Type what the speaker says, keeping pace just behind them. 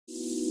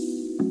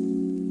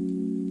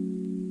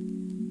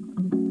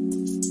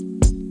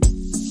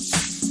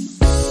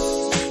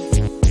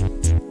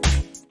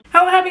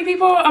happy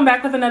people, I'm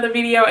back with another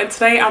video, and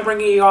today I'm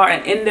bringing you all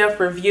an in-depth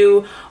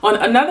review on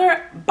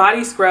another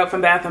body scrub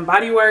from Bath &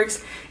 Body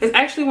Works. It's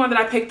actually one that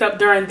I picked up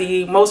during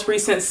the most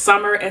recent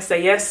summer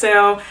SAS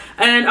sale,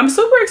 and I'm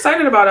super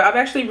excited about it. I've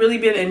actually really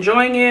been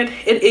enjoying it.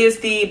 It is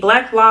the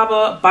Black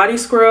Lava Body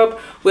Scrub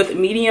with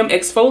medium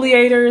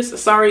exfoliators.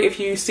 Sorry if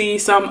you see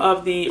some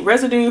of the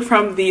residue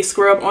from the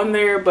scrub on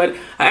there, but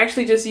I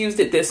actually just used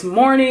it this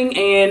morning,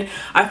 and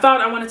I thought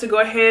I wanted to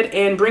go ahead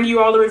and bring you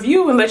all a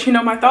review and let you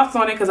know my thoughts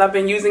on it, because I've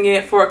been using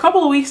it for a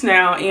couple of weeks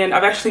now and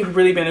I've actually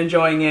really been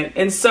enjoying it.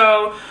 And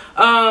so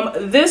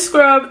this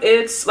scrub,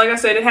 it's like I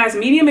said, it has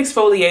medium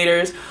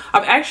exfoliators.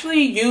 I've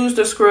actually used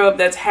a scrub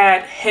that's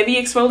had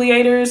heavy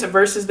exfoliators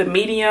versus the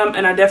medium,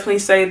 and I definitely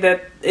say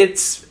that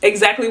it's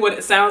exactly what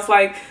it sounds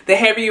like. The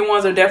heavier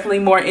ones are definitely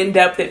more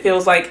in-depth. It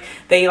feels like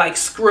they like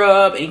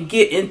scrub and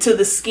get into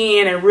the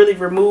skin and really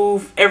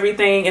remove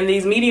everything, and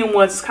these medium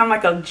ones is kind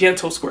of like a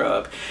gentle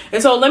scrub.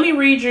 And so let me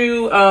read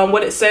you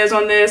what it says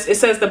on this. It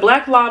says the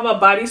Black Lava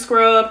Body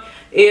Scrub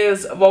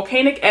is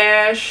volcanic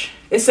ash.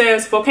 It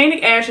says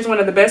volcanic ash is one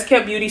of the best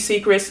kept beauty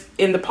secrets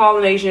in the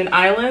Polynesian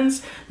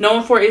islands,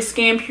 known for its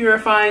skin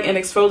purifying and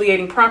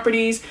exfoliating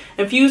properties.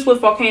 Infused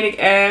with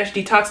volcanic ash,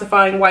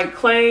 detoxifying white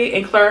clay,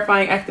 and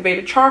clarifying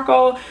activated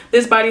charcoal,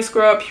 this body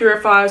scrub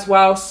purifies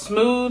while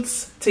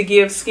smooths to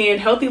give skin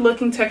healthy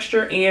looking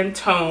texture and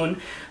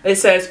tone. It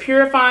says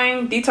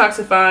purifying,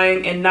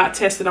 detoxifying, and not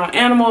tested on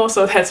animals.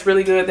 So that's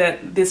really good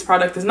that this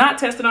product is not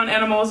tested on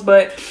animals.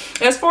 But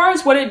as far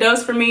as what it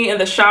does for me in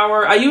the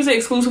shower, I use it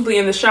exclusively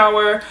in the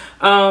shower.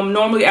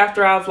 Normally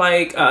after I've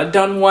like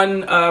done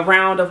one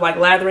round of like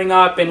lathering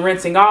up and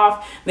rinsing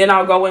off, then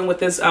I'll go in with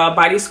this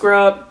body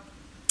scrub.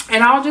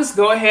 And I'll just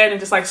go ahead and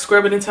just like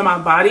scrub it into my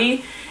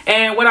body.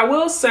 And what I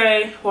will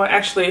say, well,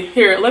 actually,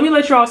 here, let me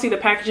let you all see the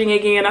packaging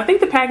again. I think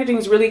the packaging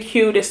is really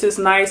cute. It's this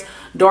nice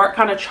dark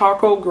kind of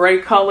charcoal gray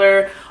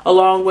color,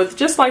 along with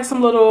just like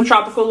some little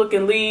tropical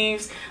looking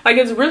leaves. Like,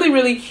 it's really,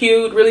 really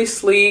cute, really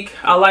sleek.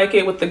 I like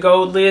it with the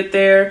gold lid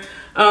there.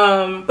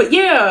 But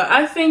yeah,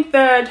 I think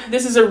that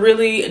this is a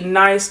really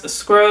nice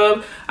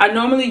scrub. I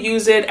normally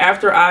use it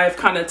after I've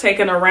kind of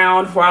taken a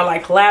round where I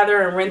like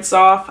lather and rinse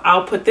off.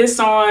 I'll put this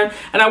on,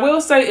 and I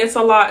will say it's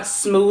a lot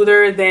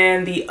smoother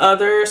than the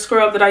other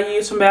scrub that I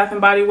use from Bath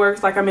 & Body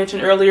Works. Like I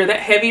mentioned earlier, that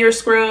heavier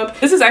scrub.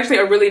 This is actually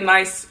a really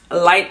nice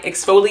light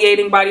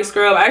exfoliating body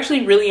scrub. I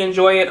actually really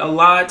enjoy it a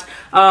lot.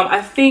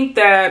 I think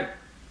that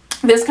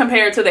this,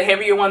 compared to the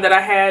heavier one that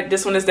I had,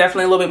 this one is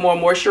definitely a little bit more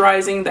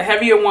moisturizing. The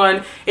heavier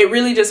one, it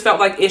really just felt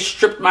like it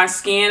stripped my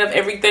skin of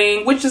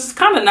everything, which is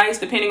kind of nice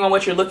depending on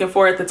what you're looking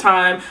for at the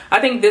time. I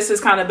think this is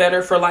kind of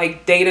better for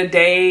like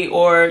day-to-day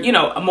or, you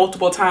know,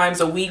 multiple times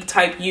a week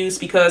type use,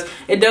 because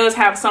it does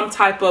have some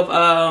type of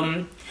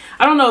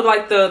I don't know,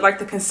 like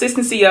the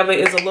consistency of it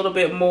is a little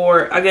bit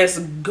more, I guess,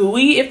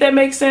 gooey, if that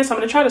makes sense. I'm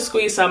gonna try to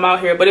squeeze some out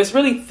here, but it's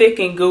really thick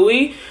and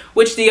gooey,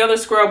 which the other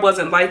scrub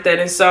wasn't like that.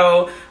 And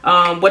so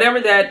whatever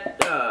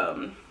that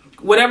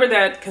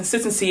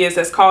consistency is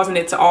that's causing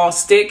it to all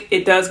stick,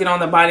 it does get on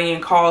the body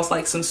and cause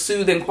like some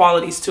soothing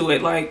qualities to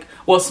it, like,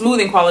 well,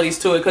 smoothing qualities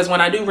to it, because when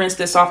I do rinse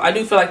this off, I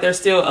do feel like there's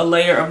still a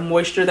layer of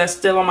moisture that's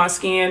still on my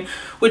skin,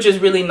 which is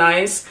really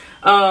nice.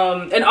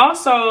 And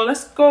also,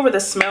 let's go over the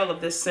smell of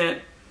this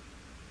scent.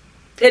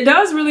 It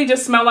does really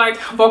just smell like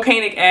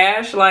volcanic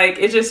ash. Like,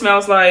 it just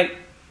smells like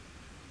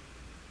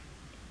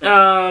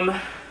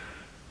yeah,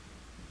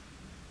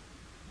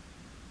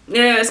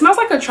 it smells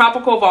like a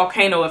tropical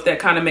volcano, if that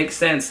kind of makes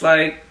sense.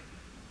 Like,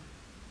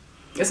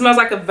 it smells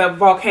like a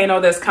volcano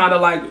that's kind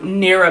of like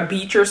near a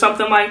beach or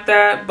something like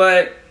that.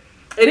 But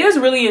it is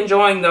really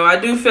enjoying, though. I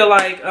do feel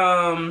like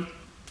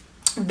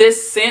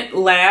this scent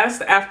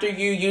lasts after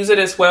you use it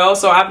as well.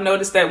 So I've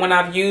noticed that when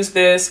I've used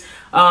this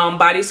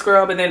body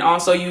scrub and then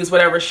also use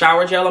whatever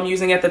shower gel I'm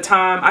using at the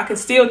time, I can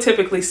still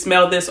typically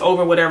smell this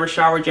over whatever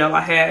shower gel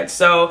I had.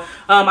 So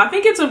I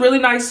think it's a really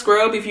nice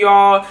scrub. If you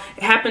all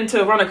happen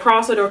to run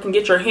across it or can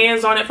get your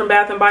hands on it from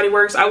Bath & Body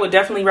Works, I would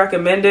definitely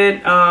recommend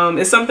it.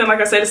 It's something, like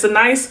I said, it's a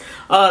nice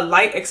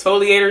light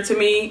exfoliator to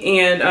me,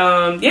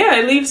 and yeah,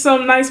 it leaves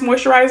some nice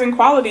moisturizing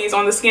qualities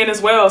on the skin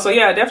as well. So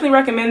yeah, definitely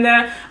recommend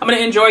that. I'm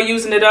gonna enjoy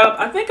using it up.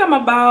 I think I'm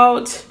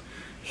about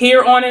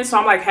here on it, so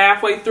I'm like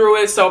halfway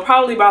through it, so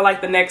probably by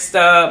like the next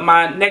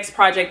my next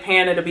project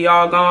pan, it'll be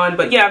all gone.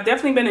 But yeah, I've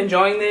definitely been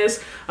enjoying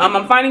this.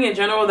 I'm finding in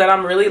general that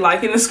I'm really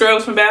liking the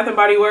scrubs from Bath &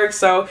 Body Works,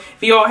 so if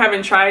you all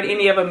haven't tried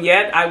any of them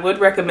yet, I would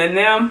recommend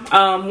them.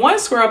 One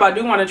scrub I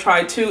do want to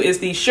try too is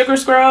the sugar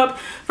scrub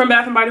from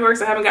Bath & Body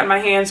Works. I haven't gotten my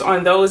hands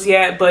on those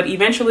yet, but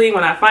eventually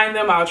when I find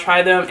them, I'll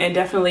try them and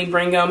definitely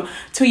bring them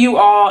to you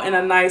all in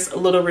a nice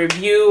little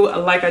review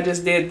like I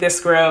just did this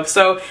scrub.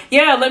 So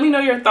yeah, let me know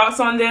your thoughts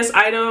on this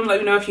item. Let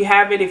me know if you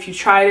have it, if you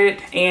tried it,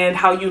 and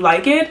how you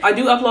like it. I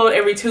do upload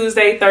every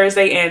Tuesday,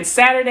 Thursday, and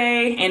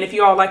Saturday, and if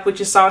you all like what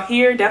you saw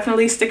here,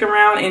 definitely stick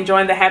around and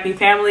join the happy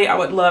family. I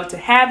would love to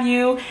have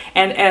you.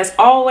 And as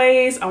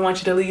always, I want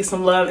you to leave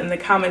some love in the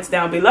comments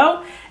down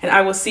below, and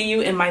I will see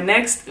you in my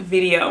next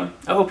video.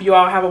 I hope you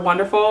all have a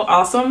wonderful,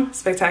 awesome,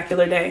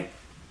 spectacular day.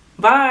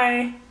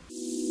 Bye.